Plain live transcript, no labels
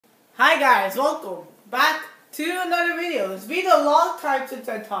Hi guys, welcome back to another video. It's been a long time since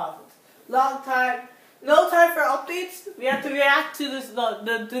I talked. Long time. No time for updates. We have to react to this the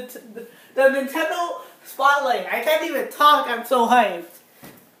Nintendo Spotlight. I can't even talk, I'm so hyped.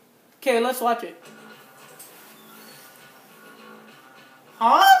 Okay, let's watch it.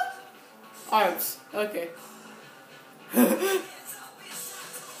 Huh? Arms. Okay.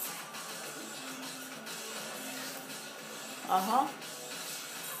 Uh-huh.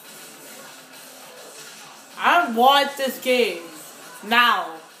 I want this game.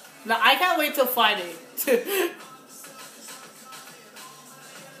 Now. I can't wait till Friday.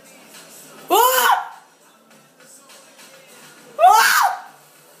 Ah! Ah!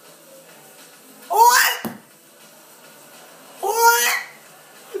 What? What?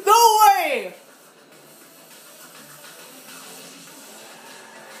 No way!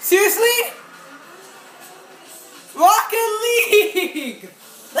 Seriously? Rocket League!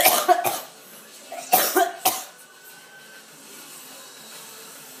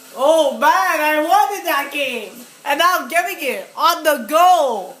 Oh man, I wanted that game! And now I'm getting it on the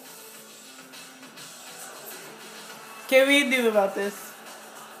go! Can we do about this?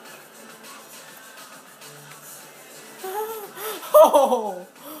 Oh!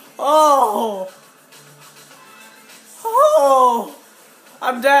 Oh! Oh!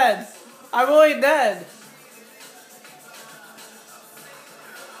 I'm dead. I'm really dead.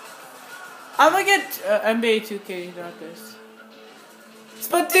 I'm gonna get NBA 2K, not this.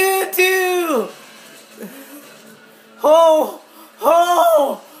 Splatoon 2! Oh!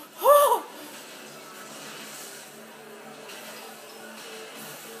 Oh! Oh!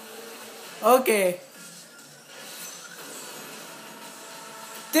 Okay.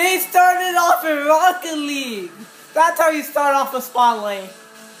 They started off in Rocket League. That's how you start off a Spotlight.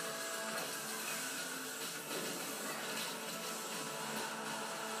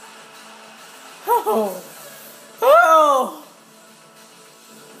 Oh! Oh!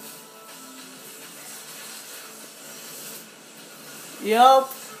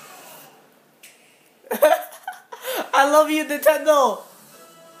 Yup. I love you, Nintendo.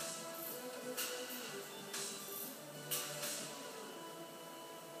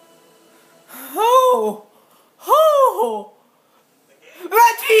 Oh! Oh!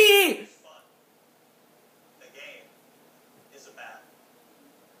 Reggie! The game is a battle.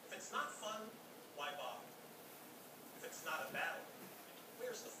 If it's not fun, why bother? If it's not a battle,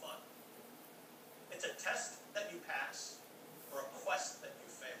 where's the fun? It's a test that you pass, or a quest that you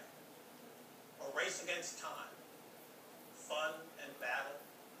fail. A race against time. Fun and battle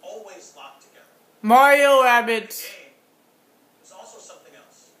always locked together. Mario Rabbids. The game is also something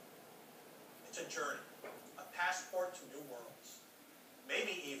else. It's a journey, a passport to new worlds,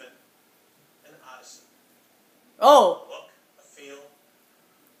 maybe even an odyssey. Oh. A look, a feel,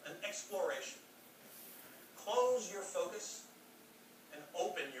 an exploration. Close your focus and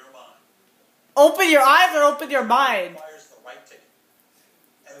open your mind. Open your eyes or open your mind? Requires the right ticket.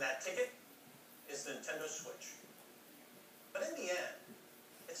 And that ticket is Nintendo Switch. But in the end,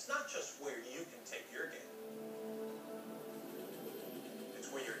 it's not just where you can take your game. It's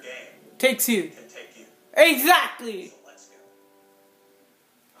where your game Takes you. can take you. Exactly. So let's go.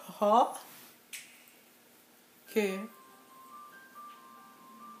 Huh? Okay.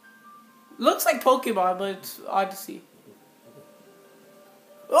 Looks like Pokemon, but it's Odyssey.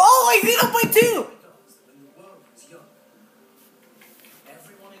 Oh, I see Xenoblade 2! When the world was young,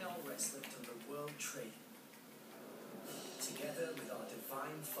 everyone in our race lived under World Trade, together with our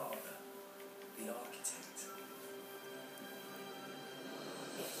divine father, the architect.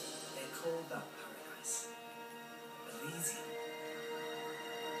 They called that paradise Elysium.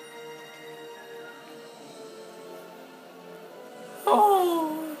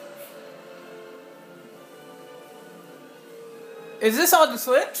 Oh. Is this on the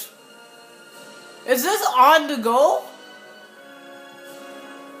Switch? Is this on the go?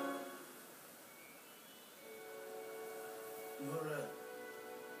 You're a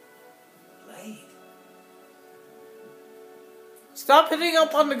blade. Stop hitting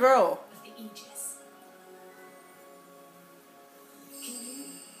up on the girl. Of the Aegis. Can you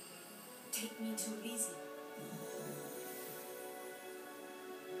take me to Elysium?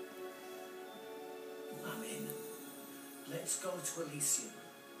 I'm in. Let's go to Elysium.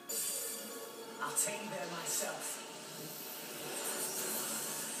 I'll take you there myself.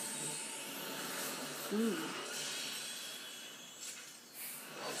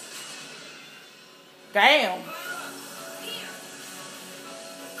 Damn.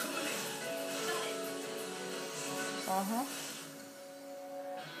 Uh-huh.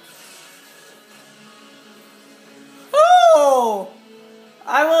 Oh!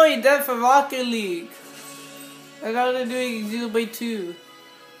 I will going dead for Rocket League. And now they're doing Xenoblade 2.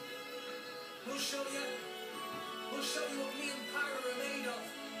 We'll show you what me and Pyro are made of.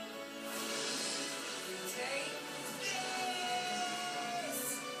 Take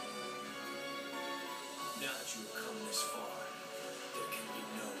this! Now that you've come this far, there can be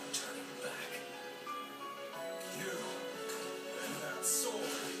no turning back. You and that sword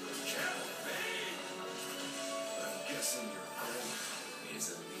can't be! I'm guessing your plan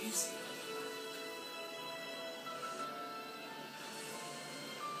isn't easy.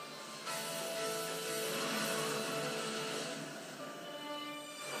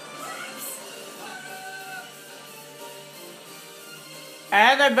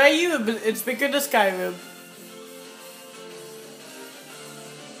 And I bet you it's bigger than Skyrim.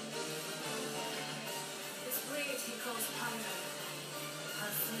 This blade he calls Pyro.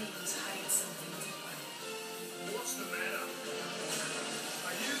 Our flames hide something deeper. What's the matter?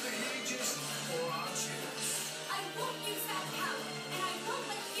 Are you the Aegis or aren't you? I won't use that power, and I won't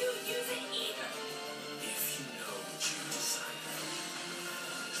let you use it either. If you know what you desire,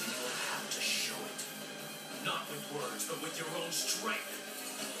 you will have to show it. Not with words, but with your own strength.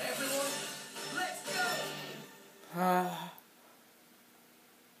 Everyone, let's go!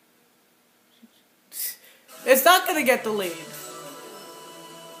 It's not gonna get delayed.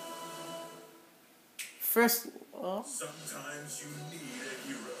 First, Sometimes you need a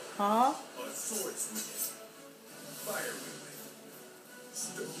hero. huh? A swordsmith. Firewheel.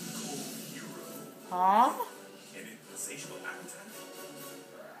 Stone cold hero. Huh? An insatiable appetite.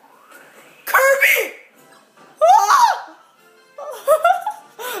 Kirby! Oh!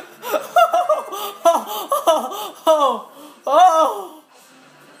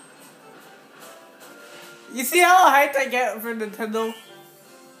 You see how hyped I get for Nintendo?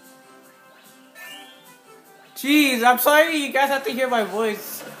 Jeez, I'm sorry you guys have to hear my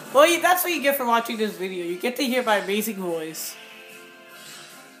voice. Well, that's what you get for watching this video. You get to hear my amazing voice.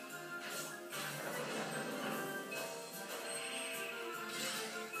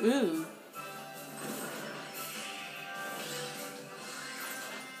 Ooh.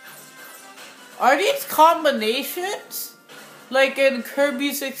 Are these combinations? Like in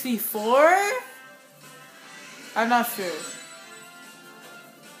Kirby 64? I'm not sure.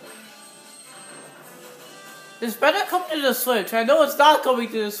 This better come to the Switch. I know it's not coming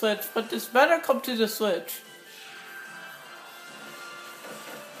to the Switch, but this better come to the Switch.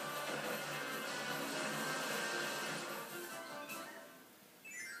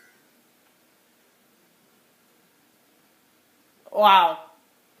 Wow.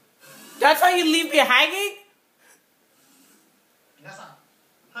 That's how you leave me hanging?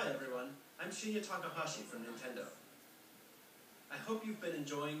 Hi everyone, I'm Shinya Takahashi from Nintendo. I hope you've been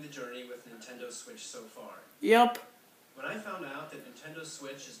enjoying the journey with Nintendo Switch so far. Yep. When I found out that Nintendo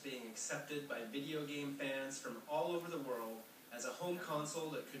Switch is being accepted by video game fans from all over the world as a home console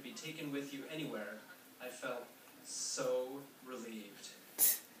that could be taken with you anywhere, I felt so relieved.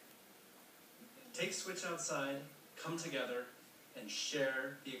 Take Switch outside, come together, and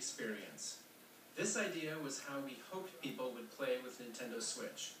share the experience. This idea was how we hoped people would play with Nintendo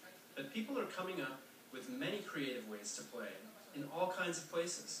Switch. But people are coming up with many creative ways to play, in all kinds of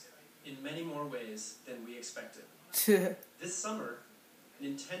places, in many more ways than we expected. This summer,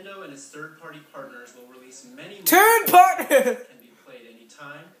 Nintendo and its third-party partners will release many more Third partner! that can be played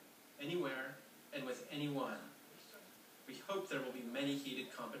anytime, anywhere, and with anyone. We hope there will be many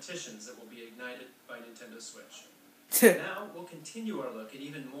heated competitions that will be ignited by Nintendo Switch. Now, we'll continue our look at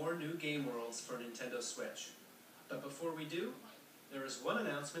even more new game worlds for Nintendo Switch. But before we do, there is one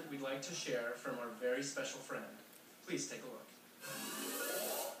announcement we'd like to share from our very special friend. Please take a look.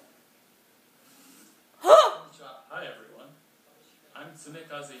 Hi everyone, I'm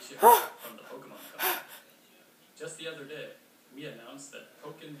Tsunekaze Ishihara from the Pokemon Company. Just the other day, we announced that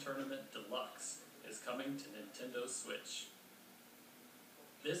Pokken Tournament Deluxe is coming to Nintendo Switch.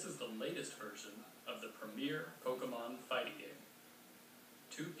 This is the latest version of the premier Pokemon fighting game.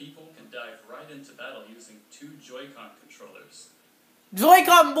 Two people can dive right into battle using two Joy-Con controllers.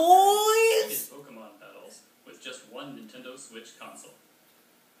 Joy-Con boys! In Pokemon battles with just one Nintendo Switch console.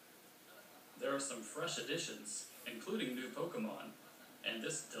 There are some fresh additions, including new Pokemon, and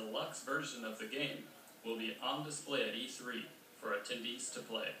this deluxe version of the game will be on display at E3 for attendees to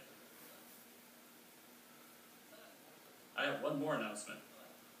play. I have one more announcement.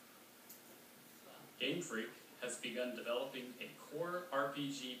 Game Freak has begun developing a core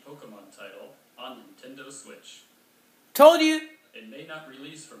RPG Pokemon title on Nintendo Switch. Told you! It may not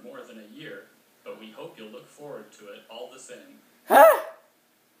release for more than a year, but we hope you'll look forward to it all the same. Huh?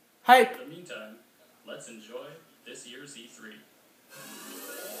 Hype. In the meantime, let's enjoy this year's E3.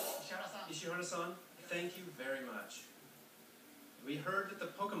 Ishihara-san, thank you very much. We heard that the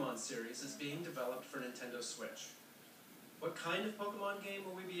Pokemon series is being developed for Nintendo Switch. What kind of Pokemon game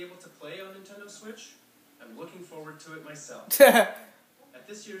will we be able to play on Nintendo Switch? I'm looking forward to it myself. At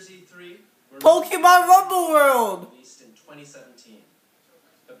this year's E3, we're Pokemon Rumble World! released in 2017.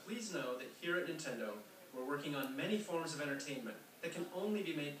 But please know that here at Nintendo, we're working on many forms of entertainment that can only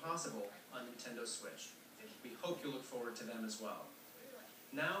be made possible on Nintendo Switch. We hope you look forward to them as well.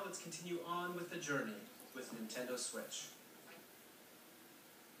 Now let's continue on with the journey with Nintendo Switch.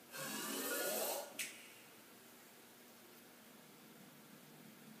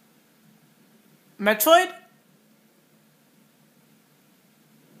 Metroid?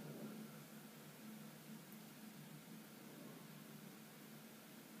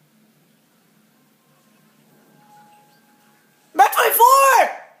 Metroid 4!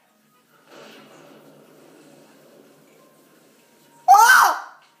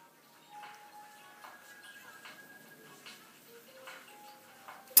 Ah!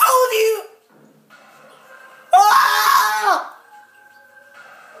 Told you! Ah!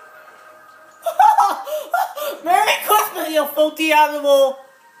 Merry Christmas, you filthy animal!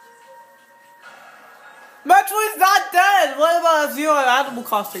 Metroid's not dead! What about a Zero Animal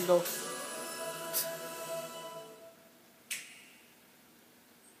Crossing though?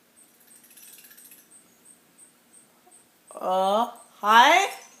 Hi?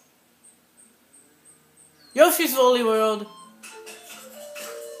 Yoshi's Woolly World.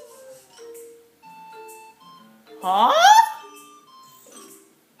 Huh?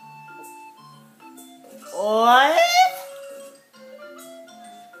 What?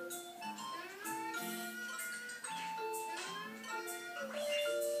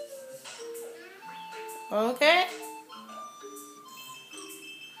 Okay.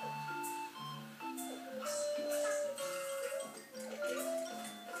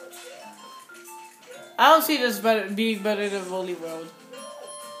 I don't see this being better than Woolly World.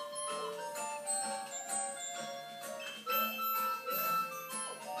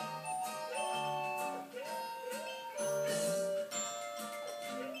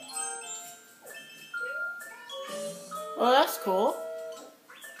 Oh, that's cool.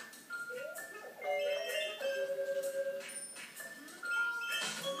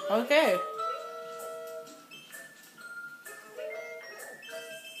 Okay.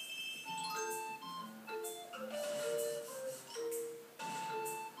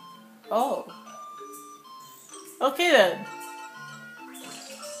 Oh. Okay then.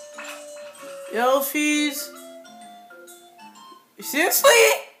 Yoshi's. Seriously?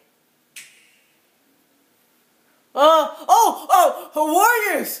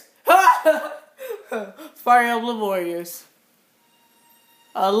 Warriors! Fire Emblem Warriors.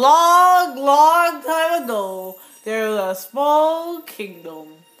 A long, long time ago, there was a small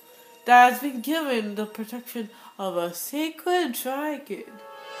kingdom that has been given the protection of a sacred dragon.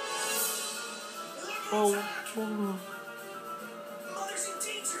 Oh. Mother's in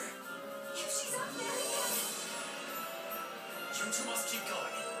danger! She's up there again. You two must keep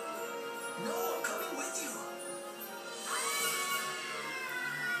going. No, I'm coming with you.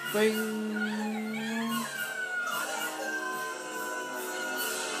 Bing.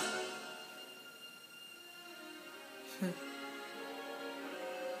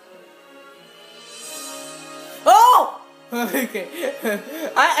 Oh! Okay.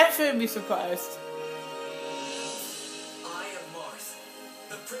 I shouldn't be surprised. I am Marth,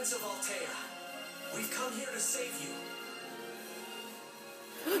 the Prince of Altea. We've come here to save you.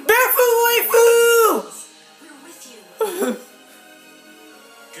 Barefoot waifu! We're with you.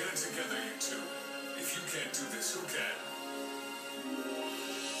 Get it together, you two. If you can't do this, who can?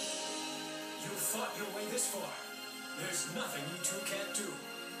 You fought your way this far. There's nothing you two can't do.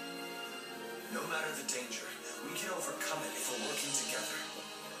 No matter the danger, we can overcome it if we're working together.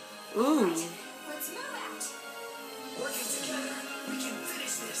 Ooh. Let's move out. Working together, we can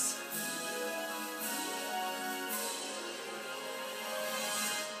finish this.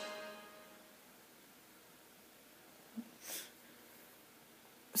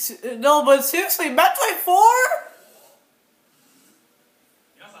 No, but seriously, Metroid 4?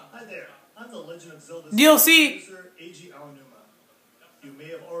 Hi there, I'm the Legend of Zelda DLC. producer Eiji Aonuma. You may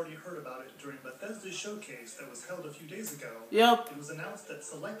have already heard about it during Bethesda's showcase that was held a few days ago. Yep. It was announced that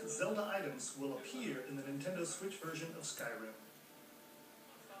select Zelda items will appear in the Nintendo Switch version of Skyrim.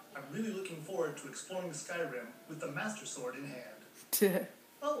 I'm really looking forward to exploring Skyrim with the Master Sword in hand.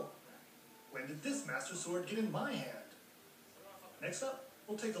 Oh, when did this Master Sword get in my hand? Next up,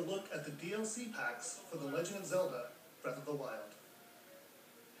 we'll take a look at the DLC packs for The Legend of Zelda Breath of the Wild.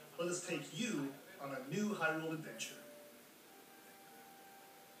 Let us take you on a new Hyrule adventure.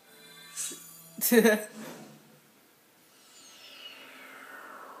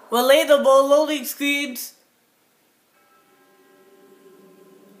 Relatable loading screens.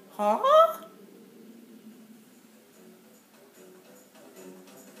 Huh?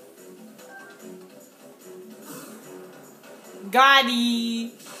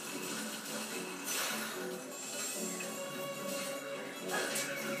 Gotti.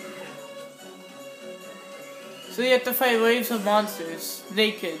 So you have to fight waves of monsters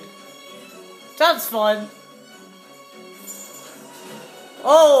naked. Sounds fun.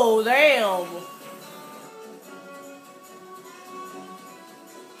 Oh, damn.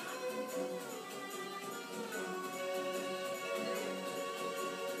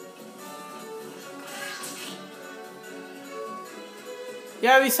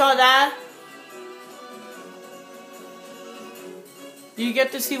 Yeah, we saw that. You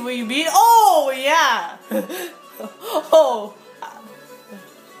get to see what you beat. Oh, yeah. Oh.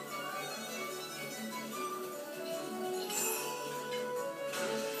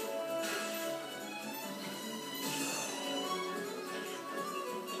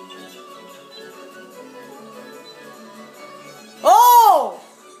 Oh!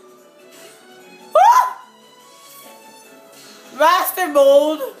 Ah! Master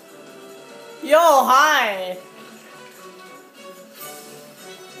mode. Yo, hi.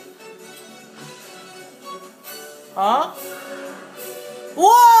 Huh?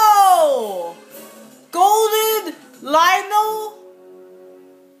 Whoa! Golden Lionel?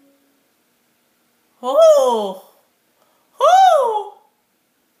 Oh! Oh!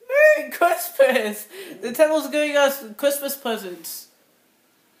 Merry Christmas! Nintendo's giving us Christmas presents.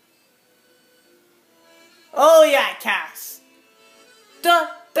 Oh yeah, Cass. Da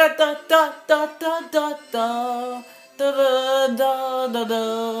da da da da da da da da da da da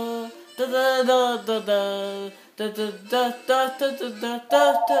da da da da. Da da da da da da da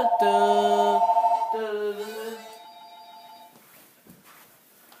da da.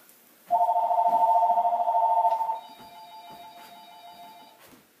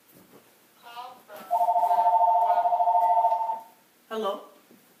 Hello?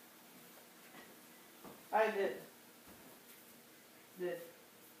 I did.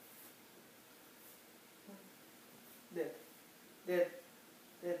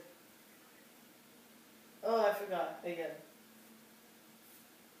 Oh, I forgot again.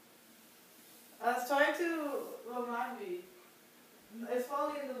 I was trying to remind me. It's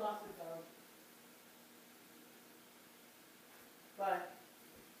probably in the lost account. Bye.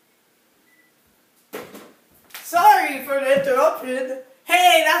 Sorry for the interruption.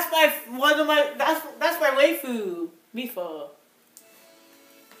 Hey, that's my waifu, Mifa.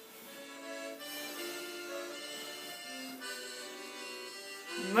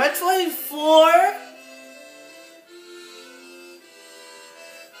 Metroid 4.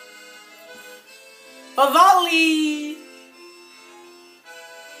 Avali!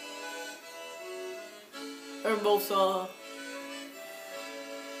 Herbosa.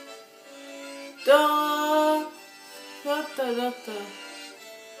 Da da da da da.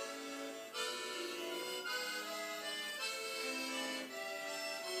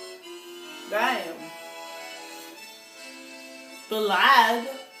 Damn. The lad.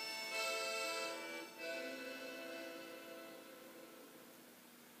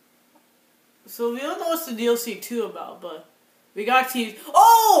 So we don't know what's the DLC 2 about, but we got to.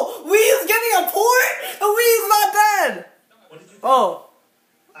 Oh! Wee's getting a port? The Wee's not dead! What did you think? Oh.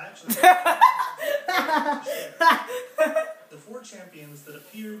 Actually, the 4 champions that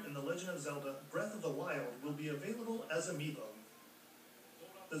appeared in The Legend of Zelda Breath of the Wild will be available as amiibo.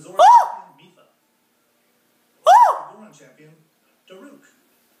 The Zora champion, Mipha. The Goron champion, Daruk.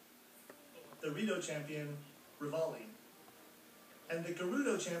 The Rito champion, Rivali. And the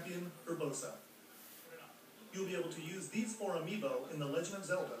Gerudo champion, Urbosa. You'll be able to use these 4 amiibo in The Legend of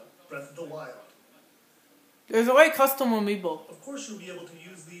Zelda Breath of the Wild. There's a way custom amiibo. Of course, you'll be able to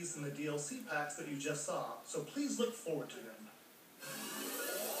use these in the DLC packs that you just saw, so please look forward to them.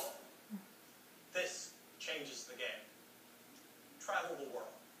 This changes the game. Travel the world.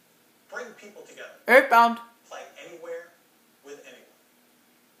 Bring people together. Earthbound. Play anywhere with anyone.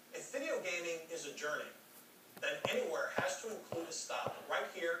 If video gaming is a journey, then anywhere has to include a stop right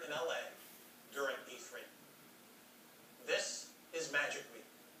here in LA during E3. This is Magic Week,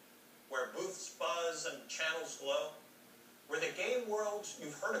 where booths buzz and channels glow, where the game worlds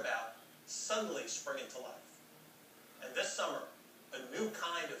you've heard about suddenly spring into life. And this summer, a new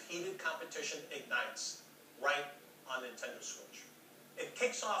kind of heated competition ignites right on Nintendo Switch. It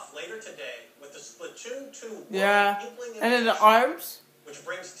kicks off later today with the Splatoon 2 Yeah. Inkling And then the Invitation, arms. which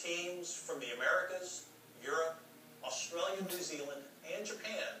brings teams from the Americas, Europe, Australia, New Zealand, and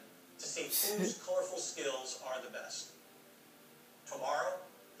Japan to see whose colorful skills are the best. Tomorrow,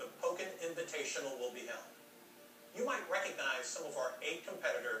 the Pokken Invitational will be held. You might recognize some of our 8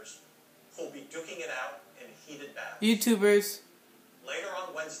 competitors who will be duking it out in heated battles. YouTubers. Later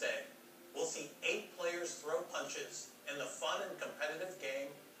on Wednesday, we'll see 8 players throw punches in the fun and competitive game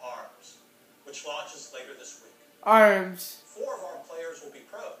ARMS, which launches later this week. ARMS. 4 of our players will be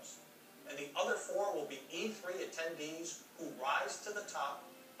pros, and the other 4 will be E3 attendees who rise to the top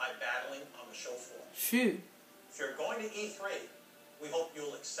by battling on the show floor. Shoot. If you're going to E3, we hope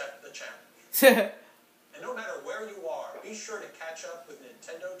you'll accept the challenge. And no matter where you are, be sure to catch up with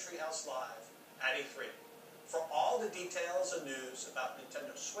Nintendo Treehouse Live at E3 for all the details and news about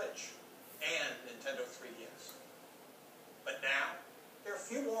Nintendo Switch and Nintendo 3DS. But now, there are a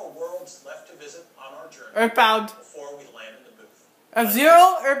few more worlds left to visit on our journey Earthbound. before we land in the booth.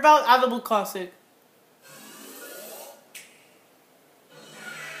 F-Zero, Earthbound, Animal Classic.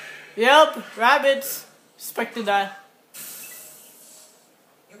 Yep, rabbits. Expected that.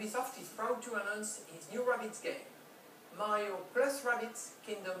 Ubisoft is proud to announce its new Rabbids game, Mario plus Rabbids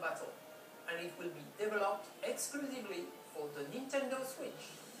Kingdom Battle, and it will be developed exclusively for the Nintendo Switch.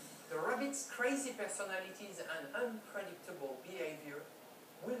 The Rabbids' crazy personalities and unpredictable behavior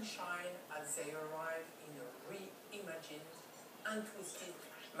will shine as they arrive in a reimagined and twisted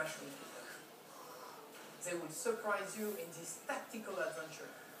Mushroom Kingdom. They will surprise you in this tactical adventure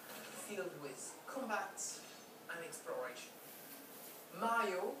filled with combat and exploration.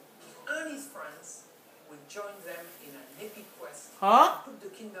 Mario and his friends will join them in an epic quest to put the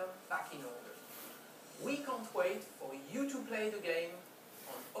kingdom back in order. We can't wait for you to play the game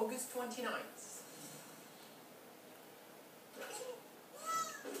on August 29th.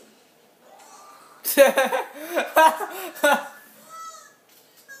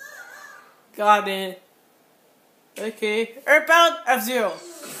 Got it. Okay. Earthbound, F-Zero.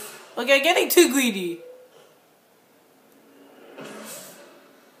 Okay, getting too greedy.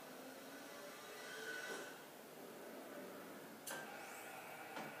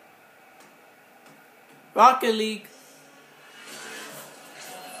 Rocket League.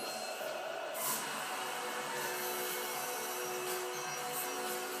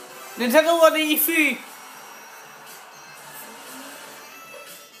 Nintendo won the E3.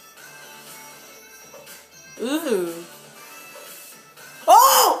 Ooh.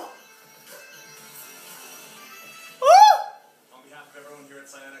 Oh! On behalf of everyone here at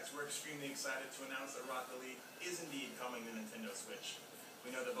Psyonix, we're extremely excited to announce that Rocket League is indeed coming to Nintendo Switch. We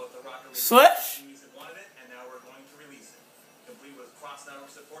know that both the Rocket League Switch? teams have wanted it, and now we're going to release it, complete with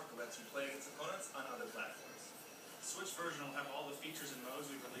cross-network support that lets you play against opponents on other platforms. The Switch version will have all the features and modes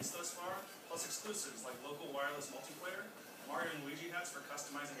we've released thus far, plus exclusives like local wireless multiplayer, Mario and Luigi hats for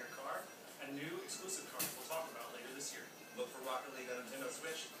customizing your car, and new exclusive cards we'll talk about later this year. Look for Rocket League on Nintendo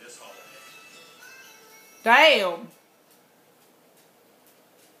Switch this holiday. Damn.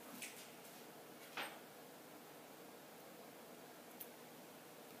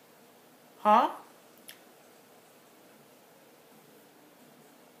 Huh?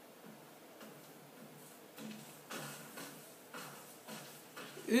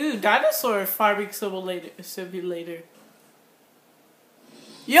 Ooh, dinosaur farming simulator.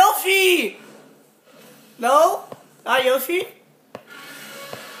 Yoshi! No? Not Yoshi?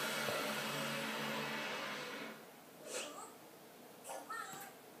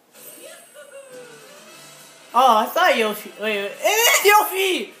 Oh, I thought Yoshi. Wait. It is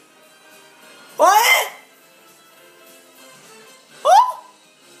Yoshi! What? Oh!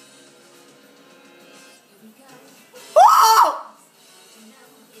 Oh!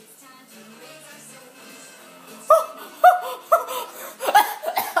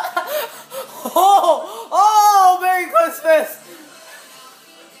 Oh! Oh! Merry Christmas!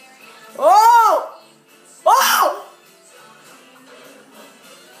 Oh! Oh!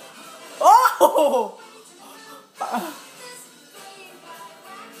 Oh!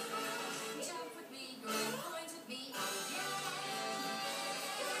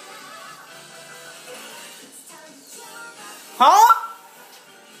 Huh?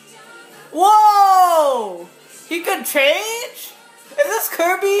 Whoa! He could change? Is this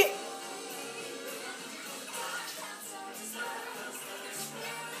Kirby?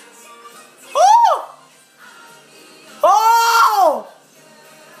 Oh! Oh!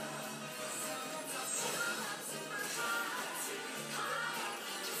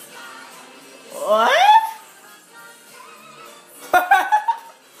 What?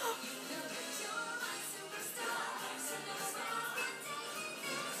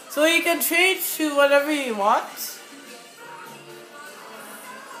 So he can change to whatever he wants?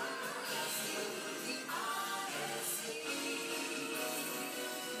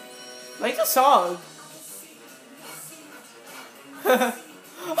 Like the song.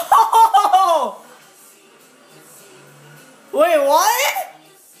 Oh! Wait, what?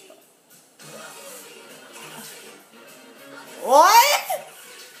 What?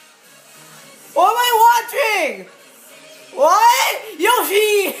 What am I watching? What?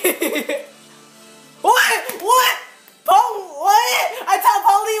 Yoshi! What? What? What? I thought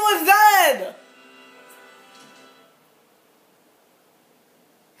Polly was dead!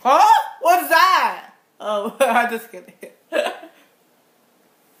 Huh? What's that? Oh, I'm just kidding.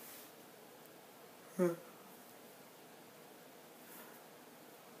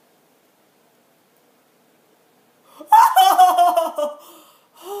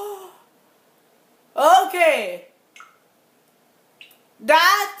 Okay.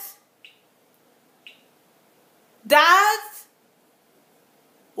 That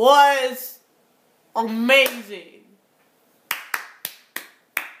was amazing.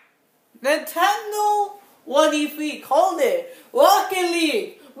 Nintendo 1E3 called it Rocket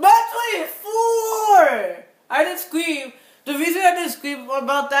League Metroid 4. I didn't scream. The reason I didn't scream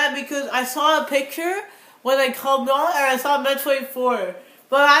about that because I saw a picture when I come on and I saw Metroid 4.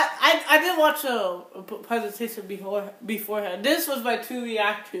 But I didn't watch a presentation beforehand. This was my 2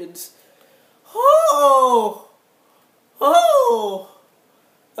 reactions. Oh!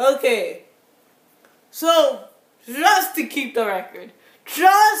 Okay. So, just to keep the record.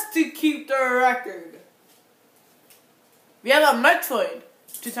 We have a Metroid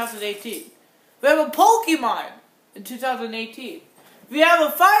 2018. We have a Pokemon in 2018. We have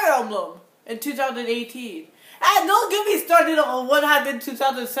a Fire Emblem in 2018. And don't get me started on what happened in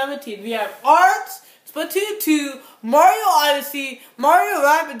 2017. We have Arts, Splatoon 2, Mario Odyssey, Mario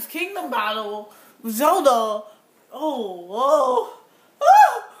Rabbids Kingdom Battle, Zelda.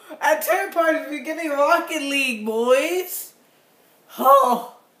 At third party, we're getting Rocket League, boys.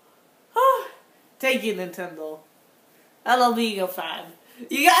 Thank you, Nintendo. I love being a fan.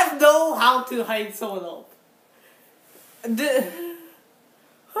 You guys know how to hype someone up.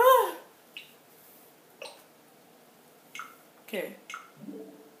 Okay.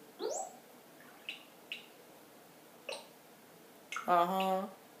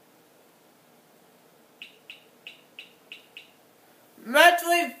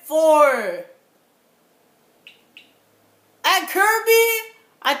 Metroid 4. And Kirby.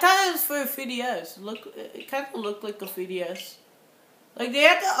 I thought it was for a 3DS. Look, it kind of looked like a 3DS. Like they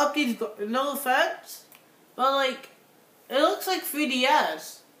had to update. No offense, but like it looks like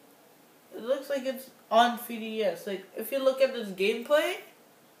 3DS. It looks like it's on 3DS. Like if you look at this gameplay.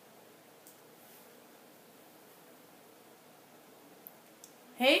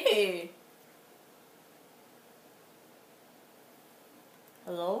 Hey.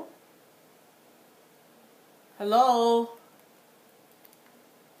 Hello? Hello?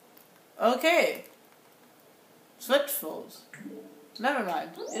 Okay. Switch phones. Never mind.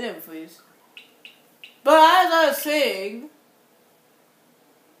 It didn't freeze. But as I was saying...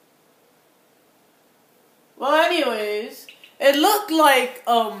 Well, anyways, it looked like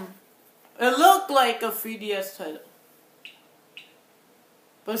a 3DS title.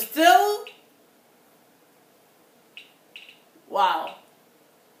 But still... Wow.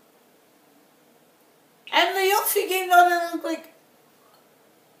 And the Yoshi game doesn't look like...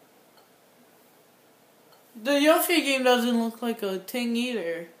 The Yoshi game doesn't look like a thing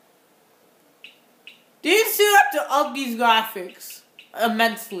either. These two have to up these graphics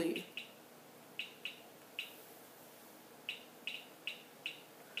immensely.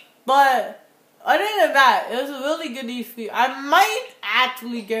 But other than that, it was a really good E3. I might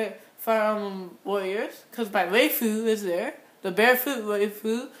actually get Fire Emblem Warriors because my waifu is there. The barefoot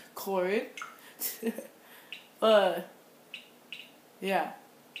waifu, Corrin. But yeah.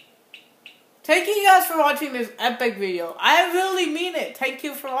 Thank you guys for watching this epic video. I really mean it. Thank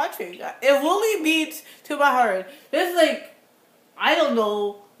you for watching. It really means to my heart. There's like, I don't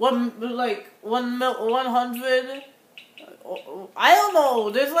know, 100. I don't know.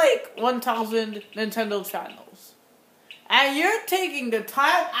 There's like 1,000 Nintendo channels, and you're taking the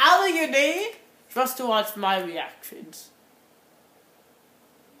time out of your day just to watch my reactions.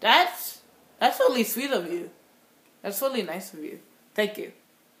 That's really sweet of you. That's really nice of you. Thank you.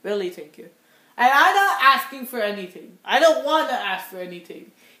 Really, thank you. And I'm not asking for anything. I don't want to ask for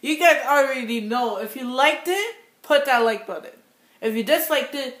anything. You guys already know. If you liked it, put that like button. If you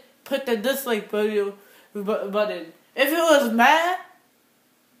disliked it, put the dislike button. If it was mad,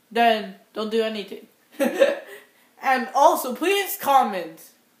 then don't do anything. And also, please comment.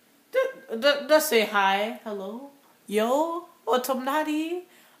 Just say hi, hello, yo, what's up, Natty?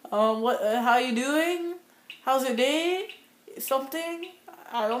 How you doing? How's your day? Something.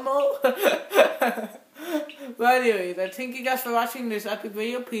 I don't know. But anyways, I thank you guys for watching this epic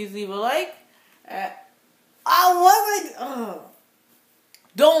video. Please leave a like.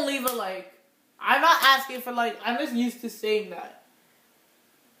 Don't leave a like. I'm not asking for like. I'm just used to saying that.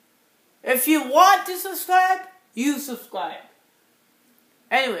 If you want to subscribe, you subscribe.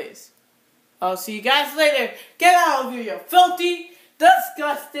 Anyways, I'll see you guys later. Get out of here, you filthy,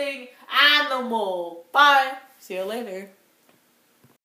 disgusting animal. Bye. See you later.